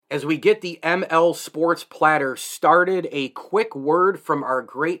As we get the ML Sports Platter started, a quick word from our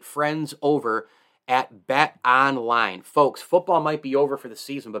great friends over at Bet Online. Folks, football might be over for the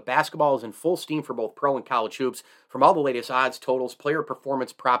season, but basketball is in full steam for both pro and college hoops. From all the latest odds, totals, player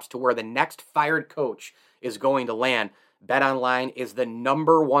performance props to where the next fired coach is going to land, Bet Online is the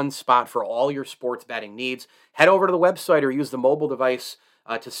number one spot for all your sports betting needs. Head over to the website or use the mobile device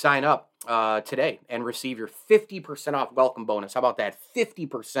to sign up today and receive your 50% off welcome bonus. How about that?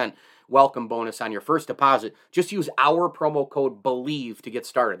 50% welcome bonus on your first deposit. Just use our promo code BELIEVE to get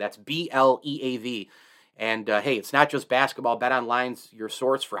started. That's BLEAV. And hey, it's not just basketball. BetOnline's your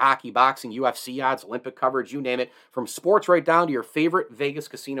source for hockey, boxing, UFC odds, Olympic coverage, you name it. From sports right down to your favorite Vegas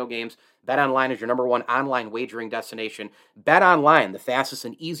casino games, BetOnline is your number one online wagering destination. BetOnline, the fastest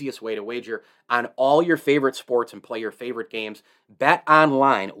and easiest way to wager on all your favorite sports and play your favorite games.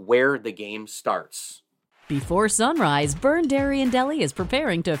 BetOnline, where the game starts. Before sunrise, Byrne Dairy and Deli is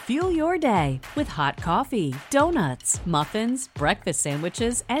preparing to fuel your day with hot coffee, donuts, muffins, breakfast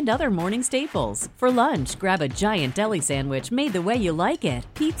sandwiches, and other morning staples. For lunch, grab a giant deli sandwich made the way you like it.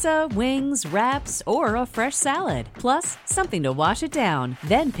 Pizza, wings, wraps, or a fresh salad. Plus, something to wash it down.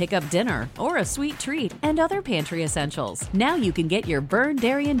 Then pick up dinner or a sweet treat and other pantry essentials. Now you can get your Byrne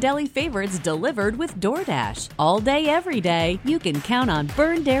Dairy and Deli favorites delivered with DoorDash. All day, every day, you can count on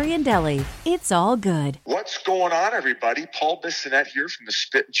Byrne Dairy and Deli. It's all good. What's going on, everybody? Paul Bissonnette here from the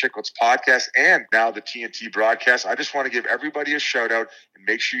Spit and Chicklets podcast and now the TNT broadcast. I just want to give everybody a shout out and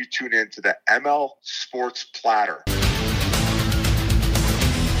make sure you tune in to the ML Sports Platter.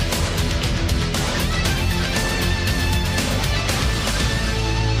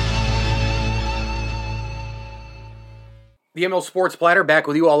 The ML Sports Platter back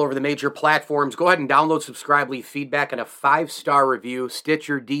with you all over the major platforms. Go ahead and download, subscribe, leave feedback, and a 5-star review.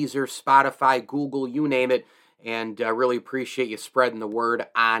 Stitcher, Deezer, Spotify, Google, you name it. And really appreciate you spreading the word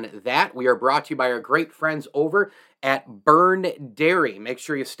on that. We are brought to you by our great friends over at Byrne Dairy. Make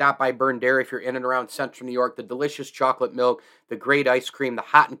sure you stop by Byrne Dairy if you're in and around Central New York. The delicious chocolate milk, the great ice cream, the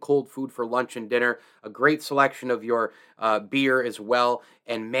hot and cold food for lunch and dinner, a great selection of your beer as well.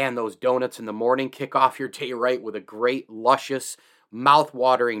 And man, those donuts in the morning kick off your day right with a great, luscious,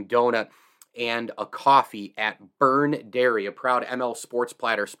 mouth-watering donut and a coffee at Byrne Dairy, a proud ML Sports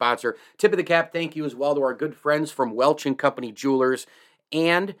Platter sponsor. Tip of the cap, thank you as well to our good friends from Welch & Company Jewelers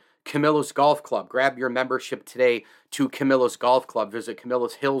and Camillus Golf Club. Grab your membership today to Camillus Golf Club. Visit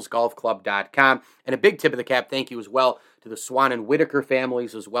CamillusHillsGolfClub.com. And a big tip of the cap, thank you as well to the Swan and Whitaker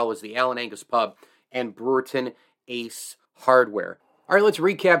families, as well as the Allen Angus Pub and Brewerton Ace Hardware. All right, let's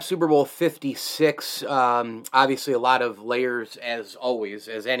recap Super Bowl 56. Obviously, a lot of layers, as always,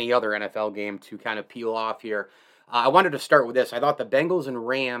 as any other NFL game, to kind of peel off here. I wanted to start with this. I thought the Bengals and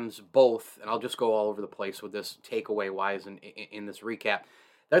Rams both, and I'll just go all over the place with this takeaway-wise in this recap.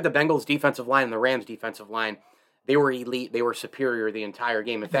 They're the Bengals' defensive line and the Rams' defensive line. They were elite. They were superior the entire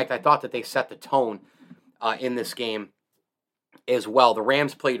game. In fact, I thought that they set the tone in this game as well. The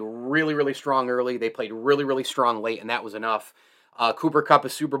Rams played really, really strong early. They played really, really strong late, and that was enough. Cooper Kupp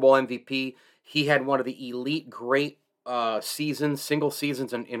is Super Bowl MVP. He had one of the elite, great single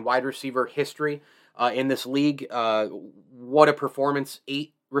seasons in wide receiver history in this league. What a performance.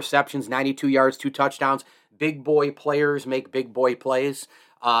 8 receptions, 92 yards, 2 touchdowns. Big boy players make big boy plays.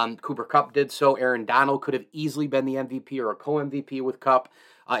 Cooper Kupp did so. Aaron Donald could have easily been the MVP or a co-MVP with Kupp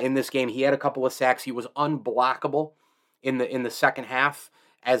in this game. He had a couple of sacks. He was unblockable in the second half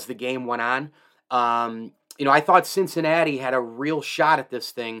as the game went on. I thought Cincinnati had a real shot at this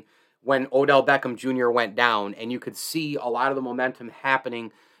thing when Odell Beckham Jr. went down, and you could see a lot of the momentum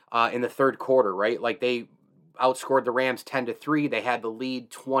happening in the third quarter, right? Like they outscored the Rams 10-3. They had the lead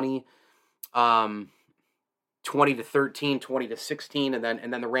 20 to 13, 20 to 16, and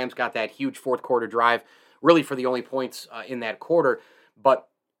then the Rams got that huge fourth quarter drive, really for the only points in that quarter. But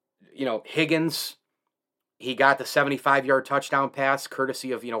Higgins, he got the 75-yard touchdown pass,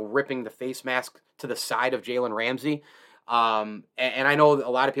 courtesy of ripping the face mask to the side of Jalen Ramsey. And I know a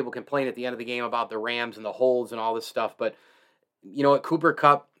lot of people complain at the end of the game about the Rams and the holds and all this stuff, but at Cooper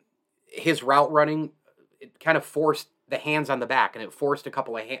Kupp, his route running, it kind of forced the hands on the back, and it forced a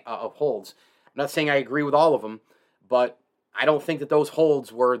couple of holds. I'm not saying I agree with all of them, but I don't think that those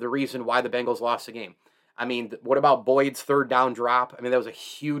holds were the reason why the Bengals lost the game. I mean, what about Boyd's third down drop? I mean, that was a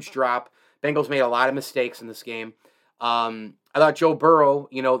huge drop. Bengals made a lot of mistakes in this game. I thought Joe Burrow,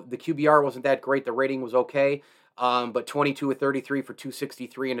 the QBR wasn't that great. The rating was okay, but 22 of 33 for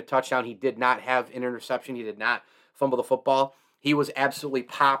 263 and a touchdown. He did not have an interception. He did not fumble the football. He was absolutely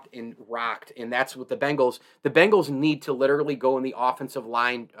popped and rocked, and that's what the Bengals need to literally go in the offensive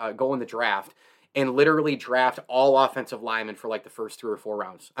line, go in the draft, and literally draft all offensive linemen for like the first 3 or 4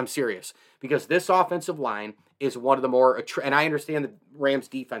 rounds. I'm serious. Because this offensive line is one of the more, and I understand the Rams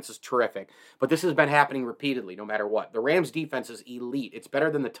defense is terrific, but this has been happening repeatedly no matter what. The Rams defense is elite. It's better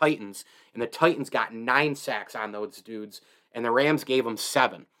than the Titans, and the Titans got 9 sacks on those dudes, and the Rams gave them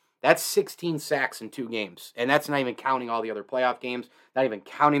 7. That's 16 sacks in 2 games, and that's not even counting all the other playoff games, not even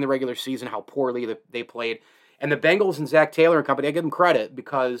counting the regular season, how poorly they played. And the Bengals and Zach Taylor and company, I give them credit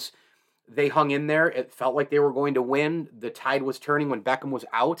because they hung in there. It felt like they were going to win. The tide was turning when Beckham was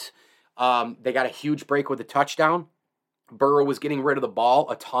out. They got a huge break with a touchdown. Burrow was getting rid of the ball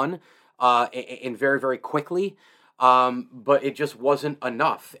a ton and very, very quickly. But it just wasn't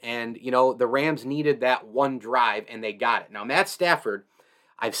enough. And, the Rams needed that one drive, and they got it. Now, Matt Stafford,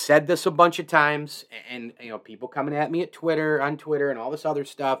 I've said this a bunch of times, and, people coming at me on Twitter and all this other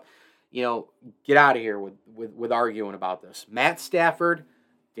stuff, get out of here with arguing about this. Matt Stafford,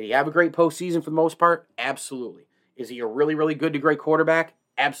 did he have a great postseason for the most part? Absolutely. Is he a really, really good to great quarterback?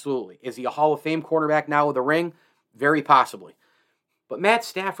 Absolutely. Is he a Hall of Fame quarterback now with a ring? Very possibly. But Matt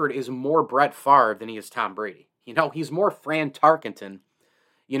Stafford is more Brett Favre than he is Tom Brady. He's more Fran Tarkenton,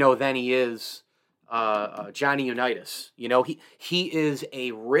 than he is Johnny Unitas. He is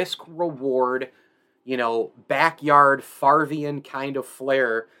a risk-reward, backyard Favrean kind of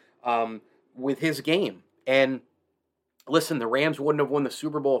flair with his game. And listen, the Rams wouldn't have won the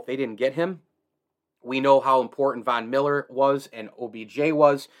Super Bowl if they didn't get him. We know how important Von Miller was and OBJ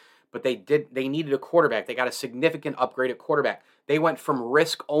was, but they needed a quarterback. They got a significant upgrade at quarterback. They went from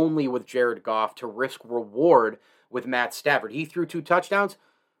risk only with Jared Goff to risk reward with Matt Stafford. He threw 2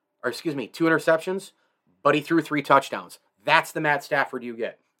 interceptions, but he threw 3 touchdowns. That's the Matt Stafford you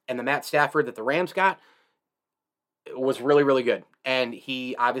get. And the Matt Stafford that the Rams got was really, really good. And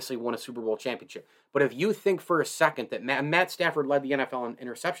he obviously won a Super Bowl championship. But if you think for a second that Matt Stafford led the NFL in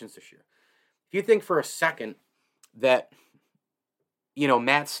interceptions this year, if you think for a second that,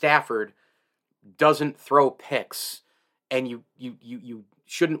 Matt Stafford doesn't throw picks and you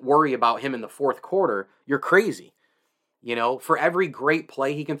shouldn't worry about him in the fourth quarter, you're crazy. For every great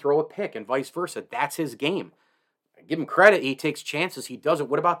play, he can throw a pick and vice versa. That's his game. I give him credit. He takes chances. He does it.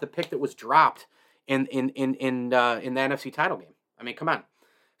 What about the pick that was dropped in the NFC title game? I mean, come on.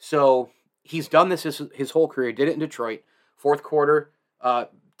 So he's done this his whole career. Did it in Detroit. Fourth quarter,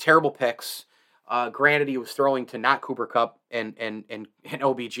 terrible picks. Granted, he was throwing to not Cooper Kupp and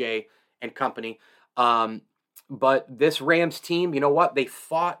OBJ and company. But this Rams team, you know what? They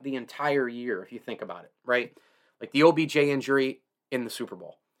fought the entire year, if you think about it, right? Like the OBJ injury in the Super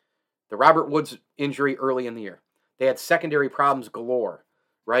Bowl. The Robert Woods injury early in the year. They had secondary problems galore,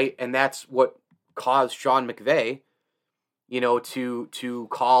 right? And that's what caused Sean McVay, to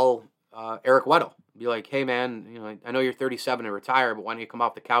call Eric Weddle. Be like, hey, man, I know you're 37 and retire, but why don't you come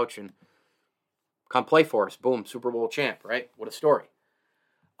off the couch and come play for us? Boom, Super Bowl champ, right? What a story.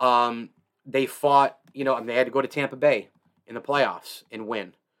 They fought, and they had to go to Tampa Bay in the playoffs and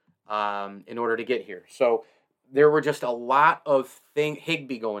win in order to get here. So there were just a lot of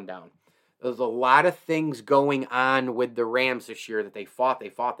Higbee going down. There's a lot of things going on with the Rams this year that they fought,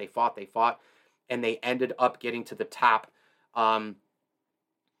 and they ended up getting to the top of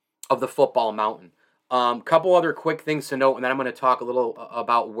the football mountain. Couple other quick things to note, and then I'm going to talk a little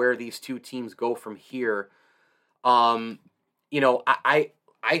about where these two teams go from here.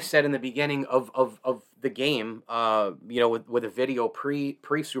 I said in the beginning of the game, with a video pre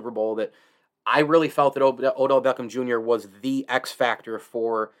Super Bowl, that I really felt that Odell Beckham Jr. was the X factor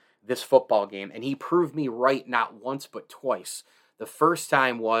for this football game, and he proved me right not once but twice. The first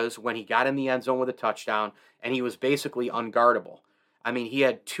time was when he got in the end zone with a touchdown, and he was basically unguardable. I mean, he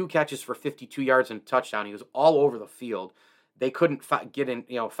had 2 catches for 52 yards and a touchdown. He was all over the field. They couldn't find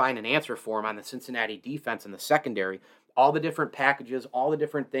an answer for him on the Cincinnati defense in the secondary. All the different packages, all the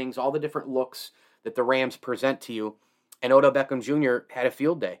different things, all the different looks that the Rams present to you, and Odell Beckham Jr. had a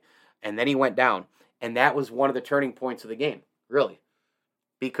field day, and then he went down. And that was one of the turning points of the game, really,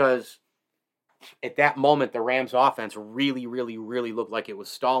 because at that moment, the Rams offense really, really, really looked like it was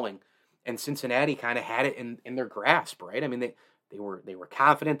stalling, and Cincinnati kind of had it in their grasp, right? I mean, they were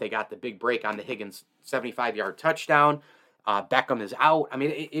confident. They got the big break on the Higgins 75-yard touchdown. Beckham is out. I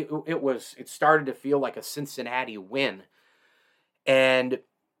mean, it started to feel like a Cincinnati win. And,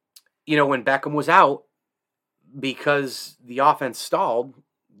 when Beckham was out, because the offense stalled,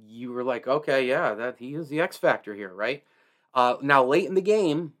 you were like, okay, yeah, that he is the X factor here, right? Now, late in the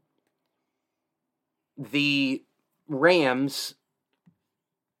game, the Rams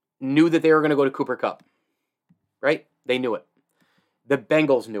knew that they were going to go to Cooper Kupp, right? They knew it. The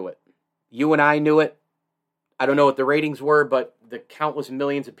Bengals knew it. You and I knew it. I don't know what the ratings were, but the countless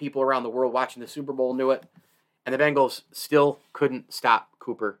millions of people around the world watching the Super Bowl knew it. And the Bengals still couldn't stop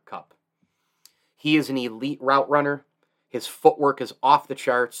Cooper Kupp. He is an elite route runner. His footwork is off the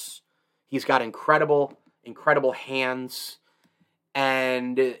charts. He's got incredible hands.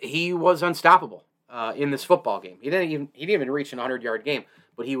 And he was unstoppable in this football game. He didn't even reach an 100-yard game,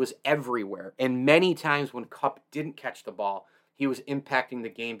 but he was everywhere. And many times when Kupp didn't catch the ball, he was impacting the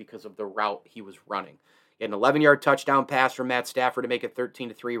game because of the route he was running. He had an 11-yard touchdown pass from Matt Stafford to make it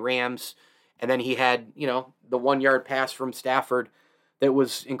 13-3 Rams. And then he had, the 1-yard pass from Stafford that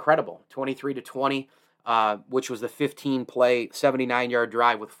was incredible, 23-20, which was the 15-play, 79-yard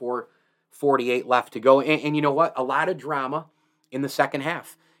drive with 4:48 left to go. And you know what? A lot of drama in the second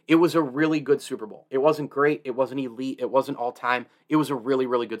half. It was a really good Super Bowl. It wasn't great. It wasn't elite. It wasn't all-time. It was a really,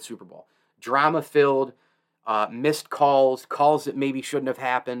 really good Super Bowl. Drama-filled, missed calls that maybe shouldn't have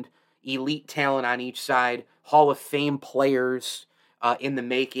happened, elite talent on each side, Hall of Fame players in the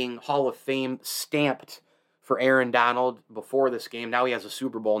making, Hall of Fame stamped for Aaron Donald before this game. Now he has a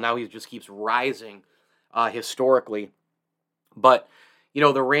Super Bowl. Now he just keeps rising historically. But,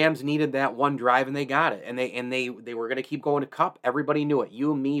 the Rams needed that one drive, and they got it. And they were going to keep going to Kupp. Everybody knew it.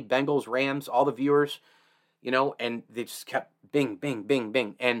 You, me, Bengals, Rams, all the viewers, and they just kept bing, bing, bing,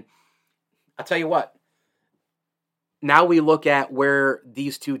 bing. And I'll tell you what. Now we look at where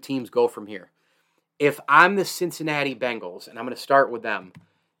these two teams go from here. If I'm the Cincinnati Bengals, and I'm going to start with them,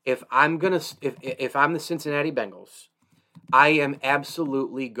 if I'm the Cincinnati Bengals, I am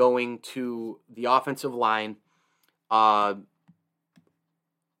absolutely going to the offensive line a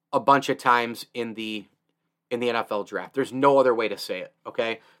bunch of times in the NFL draft. There's no other way to say it,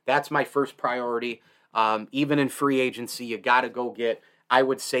 okay? That's my first priority. Even in free agency, you got to go get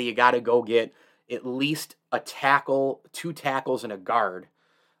at least a tackle, 2 tackles, and a guard,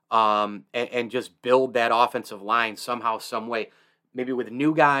 and just build that offensive line somehow, some way. Maybe with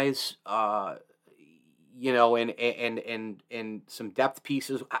new guys, and some depth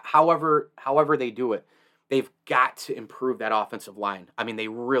pieces. However they do it, they've got to improve that offensive line. I mean, they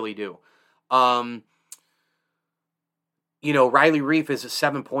really do. Riley Reiff is a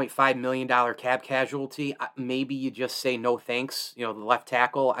 $7.5 million cap casualty. Maybe you just say no thanks. The left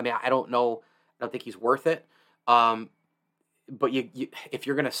tackle. I mean, I don't know. I don't think he's worth it. But you if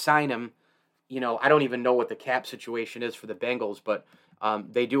you're going to sign him, I don't even know what the cap situation is for the Bengals, but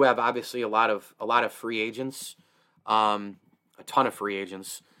they do have obviously a lot of free agents, a ton of free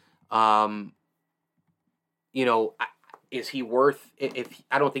agents. Is he worth? If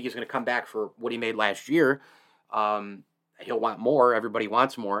I don't think he's going to come back for what he made last year. He'll want more. Everybody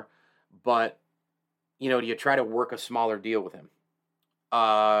wants more, but do you try to work a smaller deal with him?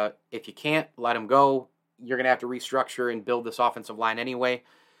 If you can't, let him go. You're going to have to restructure and build this offensive line anyway.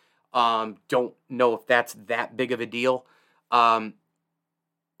 Don't know if that's that big of a deal.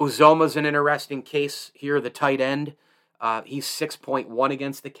 Uzoma's an interesting case here, the tight end. He's 6.1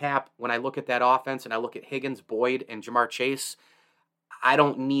 against the cap. When I look at that offense and I look at Higgins, Boyd, and Jamar Chase, I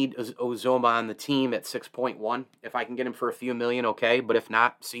don't need Uzoma on the team at 6.1. If I can get him for a few million, okay. But if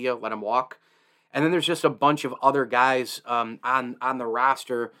not, see ya, let him walk. And then there's just a bunch of other guys on the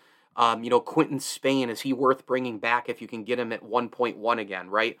roster. Quentin Spain, is he worth bringing back if you can get him at 1.1 again,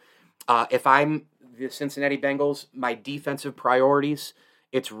 right? If I'm the Cincinnati Bengals, my defensive priorities,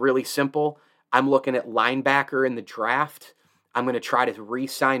 it's really simple. I'm looking at linebacker in the draft. I'm going to try to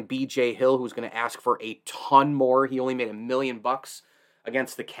re-sign B.J. Hill, who's going to ask for a ton more. He only made $1 million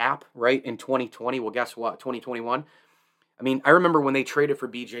against the cap, right, in 2020. Well, guess what? 2021. I mean, I remember when they traded for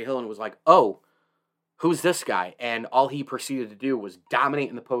B.J. Hill and it was like, oh, who's this guy? And all he proceeded to do was dominate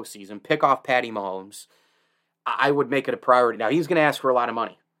in the postseason, pick off Patty Mahomes. I would make it a priority. Now, he's going to ask for a lot of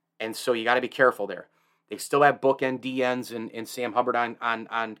money, and so you got to be careful there. They still have bookend DNs and Sam Hubbard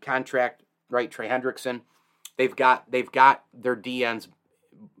on contract, right? Trey Hendrickson. They've got their DNs,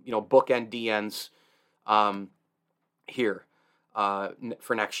 bookend DNs here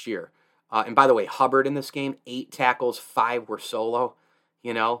for next year. And by the way, Hubbard in this game, 8 tackles, 5 were solo.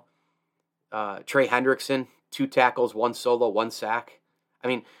 Trey Hendrickson, 2 tackles, 1 solo, 1 sack. I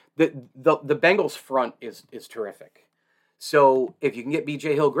mean, the Bengals front is terrific. So if you can get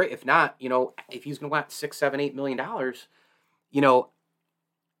B.J. Hill, great. If not, if he's going to want $6, $7, $8 million, I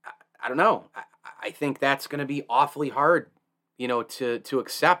don't know. I think that's going to be awfully hard, to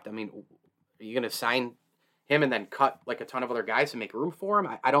accept. I mean, are you going to sign him and then cut like a ton of other guys and make room for him?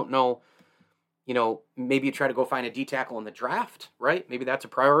 I don't know. Maybe you try to go find a D tackle in the draft, right? Maybe that's a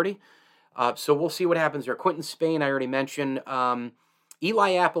priority. So we'll see what happens there. Quentin Spain, I already mentioned.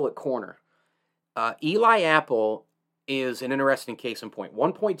 Eli Apple at corner. Eli Apple is an interesting case in point.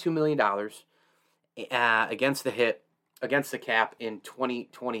 $1.2 million. against the cap in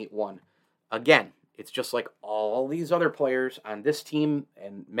 2021. Again, it's just like all these other players on this team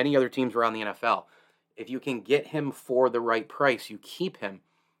and many other teams around the NFL. If you can get him for the right price, you keep him.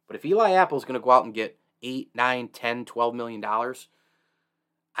 But if Eli Apple is going to go out and get $8, $9, $10, $12 million,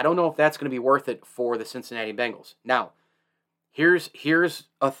 I don't know if that's going to be worth it for the Cincinnati Bengals. Now, here's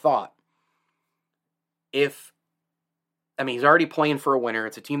a thought. He's already playing for a winner.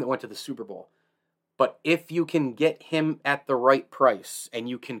 It's a team that went to the Super Bowl. But if you can get him at the right price and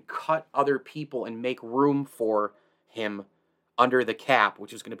you can cut other people and make room for him under the cap,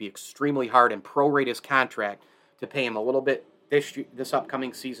 which is going to be extremely hard, and prorate his contract to pay him a little bit this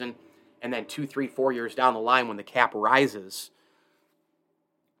upcoming season, and then 2, 3, 4 years down the line when the cap rises,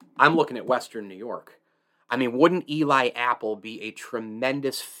 I'm looking at Western New York. Wouldn't Eli Apple be a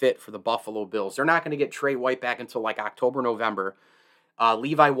tremendous fit for the Buffalo Bills? They're not going to get Trey White back until like October, November.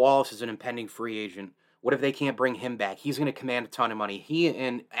 Levi Wallace is an impending free agent. What if they can't bring him back? He's going to command a ton of money. He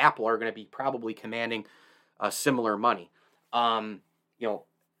and Apple are going to be probably commanding similar money.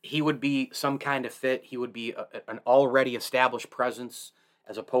 He would be some kind of fit. He would be an already established presence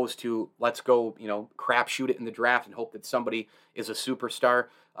as opposed to let's go, crapshoot it in the draft and hope that somebody is a superstar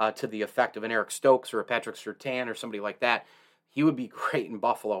to the effect of an Eric Stokes or a Patrick Surtain or somebody like that. He would be great in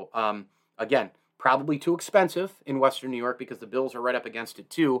Buffalo. Again, probably too expensive in Western New York because the Bills are right up against it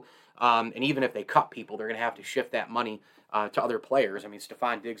too. And even if they cut people, they're going to have to shift that money to other players.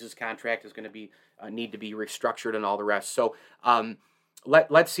 Stephon Diggs' contract is going to be need to be restructured and all the rest. So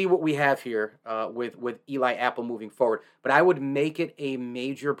let's see what we have here with Eli Apple moving forward. But I would make it a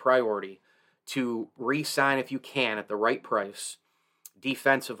major priority to re-sign, if you can, at the right price,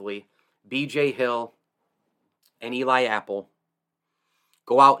 defensively, B.J. Hill and Eli Apple.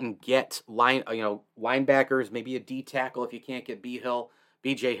 Go out and get linebackers, maybe a D tackle if you can't get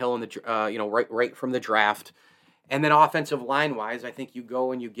B.J. Hill in the right from the draft, and then offensive line wise, I think you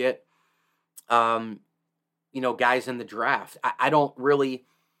go and you get guys in the draft. I don't really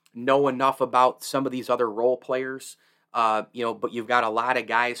know enough about some of these other role players, but you've got a lot of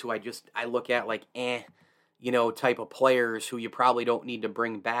guys who I look at like type of players who you probably don't need to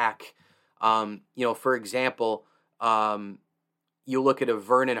bring back. For example, you look at a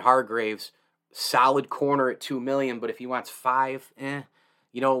Vernon Hargraves, solid corner at $2 million, but if he wants $5 million,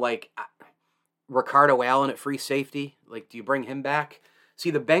 Ricardo Allen at free safety, do you bring him back?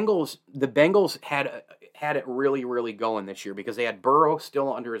 See, the Bengals had it really, really going this year because they had Burrow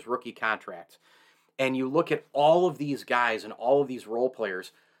still under his rookie contract. And you look at all of these guys and all of these role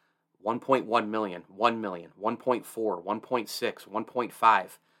players, 1.1 million, 1 million, 1.4, 1.6,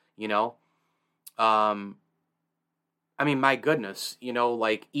 1.5, my goodness,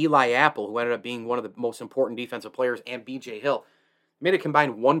 Eli Apple, who ended up being one of the most important defensive players, and B.J. Hill, made a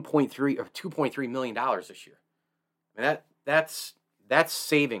combined $1.3 or $2.3 million this year. That's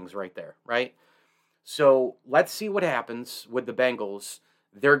savings right there, right? So let's see what happens with the Bengals.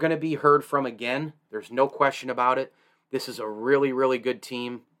 They're going to be heard from again. There's no question about it. This is a really, really good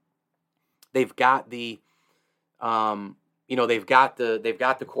team. They've got they've got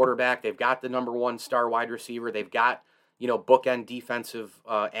the quarterback. They've got the number one star wide receiver. They've got, bookend defensive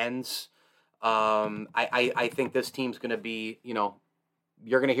ends. I think this team's going to be,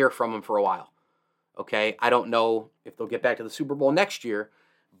 you're going to hear from them for a while. Okay, I don't know if they'll get back to the Super Bowl next year,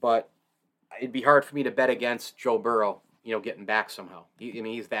 but it'd be hard for me to bet against Joe Burrow, getting back somehow.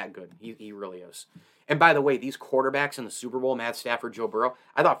 He's that good. He really is. And by the way, these quarterbacks in the Super Bowl, Matt Stafford, Joe Burrow,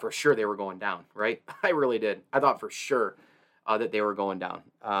 I thought for sure they were going down, right? I really did. I thought for sure that they were going down.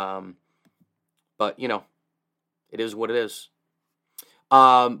 But, it is what it is.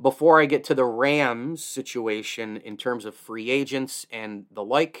 Before I get to the Rams situation in terms of free agents and the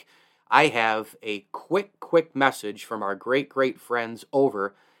like, I have a quick message from our great friends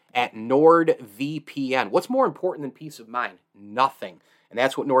over at NordVPN. What's more important than peace of mind? Nothing. And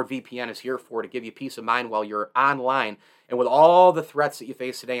that's what NordVPN is here for, to give you peace of mind while you're online. And with all the threats that you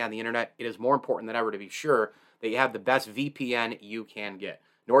face today on the internet, it is more important than ever to be sure that you have the best VPN you can get.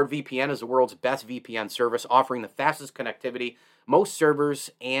 NordVPN is the world's best VPN service, offering the fastest connectivity, most servers,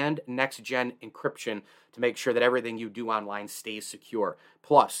 and next-gen encryption to make sure that everything you do online stays secure.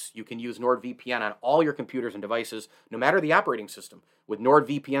 Plus, you can use NordVPN on all your computers and devices, no matter the operating system. With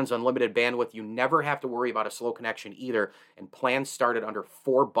NordVPN's unlimited bandwidth, you never have to worry about a slow connection either, and plans start at under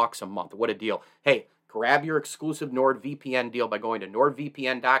 $4 a month. What a deal. Hey, grab your exclusive NordVPN deal by going to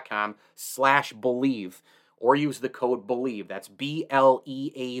nordvpn.com/believe, or use the code BELIEVE. That's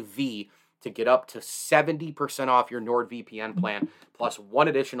BLEAV to get up to 70% off your NordVPN plan, plus one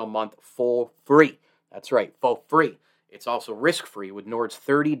additional month for free. That's right, for free. It's also risk-free with Nord's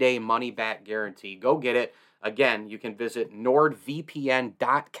 30-day money-back guarantee. Go get it. Again, you can visit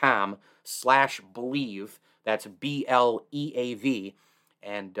nordvpn.com/believe. That's BLEAV.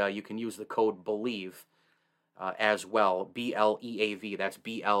 And you can use the code BELIEVE as well. BLEAV. That's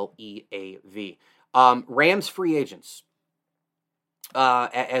BLEAV. Rams free agents.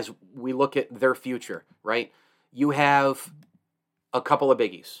 As we look at their future, right? You have a couple of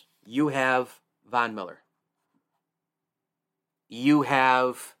biggies. You have Von Miller. You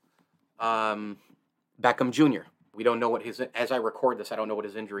have Beckham Jr. We don't know what as I record this, I don't know what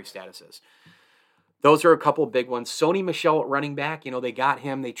his injury status is. Those are a couple of big ones. Sony Michel at running back, they got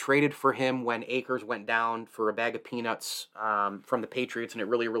him. They traded for him when Akers went down for a bag of peanuts from the Patriots, and it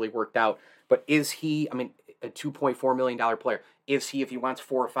really, really worked out. But is he, a $2.4 million player, is he, if he wants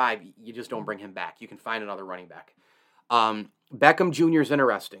 4 or 5, you just don't bring him back. You can find another running back. Beckham Jr. is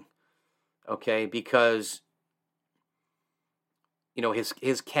interesting, okay, because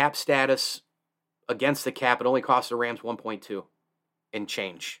his cap status against the cap, it only costs the Rams 1.2 and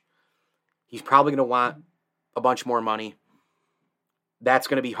change. He's probably going to want a bunch more money. That's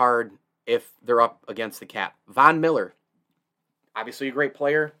going to be hard if they're up against the cap. Von Miller, obviously a great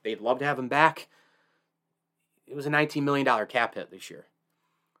player. They'd love to have him back. It was a $19 million cap hit this year.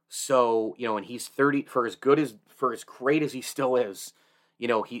 So, and he's 30, for as great as he still is,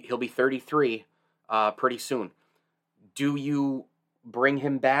 he'll be 33 pretty soon. Do you bring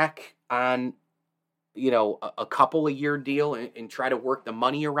him back on, a couple of year deal and try to work the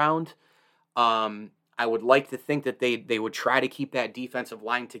money around? I would like to think that they would try to keep that defensive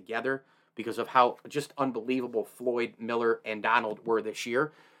line together because of how just unbelievable Floyd, Miller, and Donald were this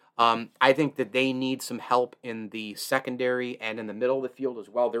year. I think that they need some help in the secondary and in the middle of the field as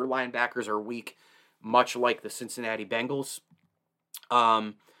well. Their linebackers are weak, much like the Cincinnati Bengals.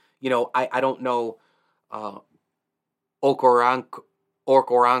 I don't know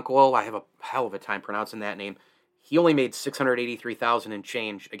Okoronkwo. I have a hell of a time pronouncing that name. He only made $683,000 and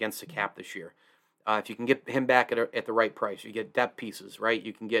change against the cap this year. If you can get him back at the right price, you get depth pieces, right?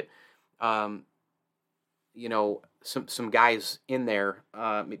 You can get, some guys in there.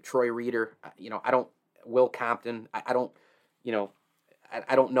 Troy Reader, Will Compton. I don't know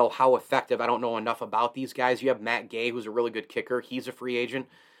how effective. I don't know enough about these guys. You have Matt Gay, who's a really good kicker. He's a free agent.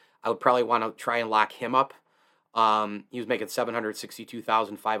 I would probably want to try and lock him up. He was making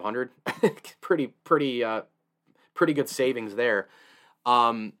 $762,500. Pretty good savings there.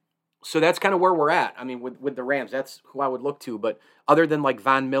 So that's kind of where we're at. With the Rams, that's who I would look to. But other than like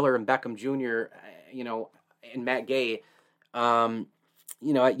Von Miller and Beckham Jr., and Matt Gay, you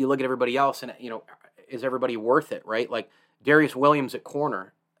look at everybody else and, is everybody worth it, right? Like Darius Williams at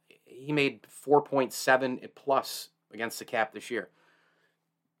corner, he made 4.7 plus against the cap this year.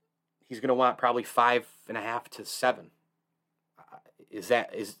 He's going to want probably 5.5 to 7. Is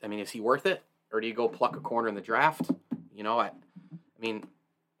he worth it? Or do you go pluck a corner in the draft?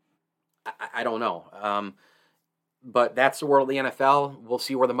 I don't know. But that's the world of the NFL. We'll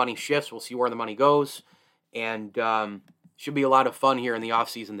see where the money shifts. We'll see where the money goes. And should be a lot of fun here in the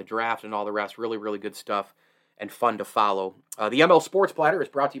offseason, the draft and all the rest. Really, really good stuff and fun to follow. The ML Sports Platter is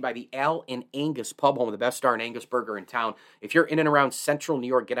brought to you by the Al and Angus Pub, home of the best star and Angus burger in town. If you're in and around central New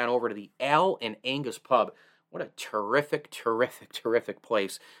York, get on over to the Al and Angus Pub. What a terrific, terrific, terrific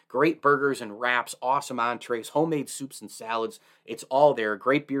place. Great burgers and wraps, awesome entrees, homemade soups and salads. It's all there.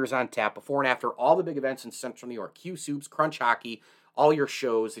 Great beers on tap before and after all the big events in central New York. Q Soups, Crunch Hockey, all your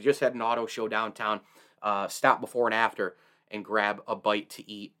shows. They just had an auto show downtown. Stop before and after and grab a bite to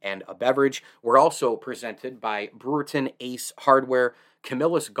eat and a beverage. We're also presented by Brewerton Ace Hardware,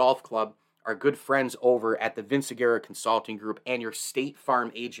 Camillus Golf Club, our good friends over at the Vince Aguirre Consulting Group, and your State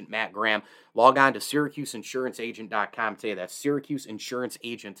Farm agent, Matt Graham. Log on to SyracuseInsuranceAgent.com today. That's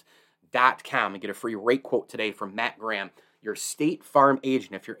SyracuseInsuranceAgent.com and get a free rate quote today from Matt Graham, your State Farm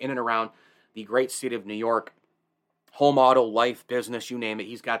agent. If you're in and around the great state of New York, home, auto, life, business, you name it,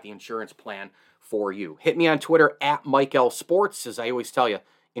 he's got the insurance plan for you. Hit me on Twitter at Mike L Sports. As I always tell you,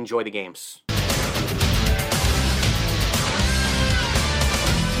 enjoy the games.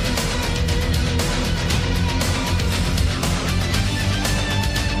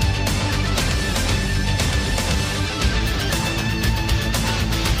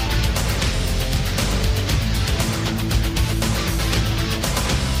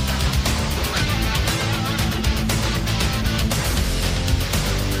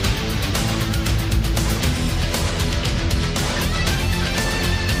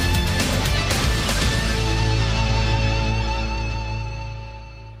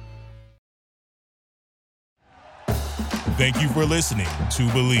 Thank you for listening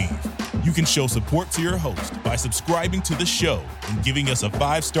to Believe. You can show support to your host by subscribing to the show and giving us a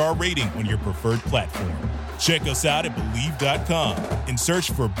 5-star rating on your preferred platform. Check us out at Believe.com and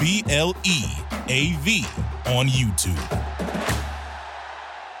search for BLEAV on YouTube.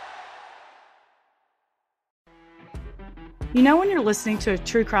 You know when you're listening to a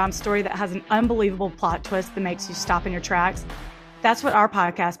true crime story that has an unbelievable plot twist that makes you stop in your tracks? That's what our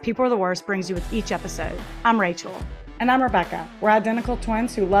podcast, People Are the Worst, brings you with each episode. I'm Rachel. And I'm Rebecca. We're identical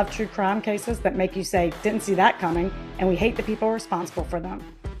twins who love true crime cases that make you say, didn't see that coming, and we hate the people responsible for them.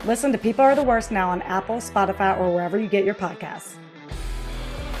 Listen to People Are the Worst now on Apple, Spotify, or wherever you get your podcasts.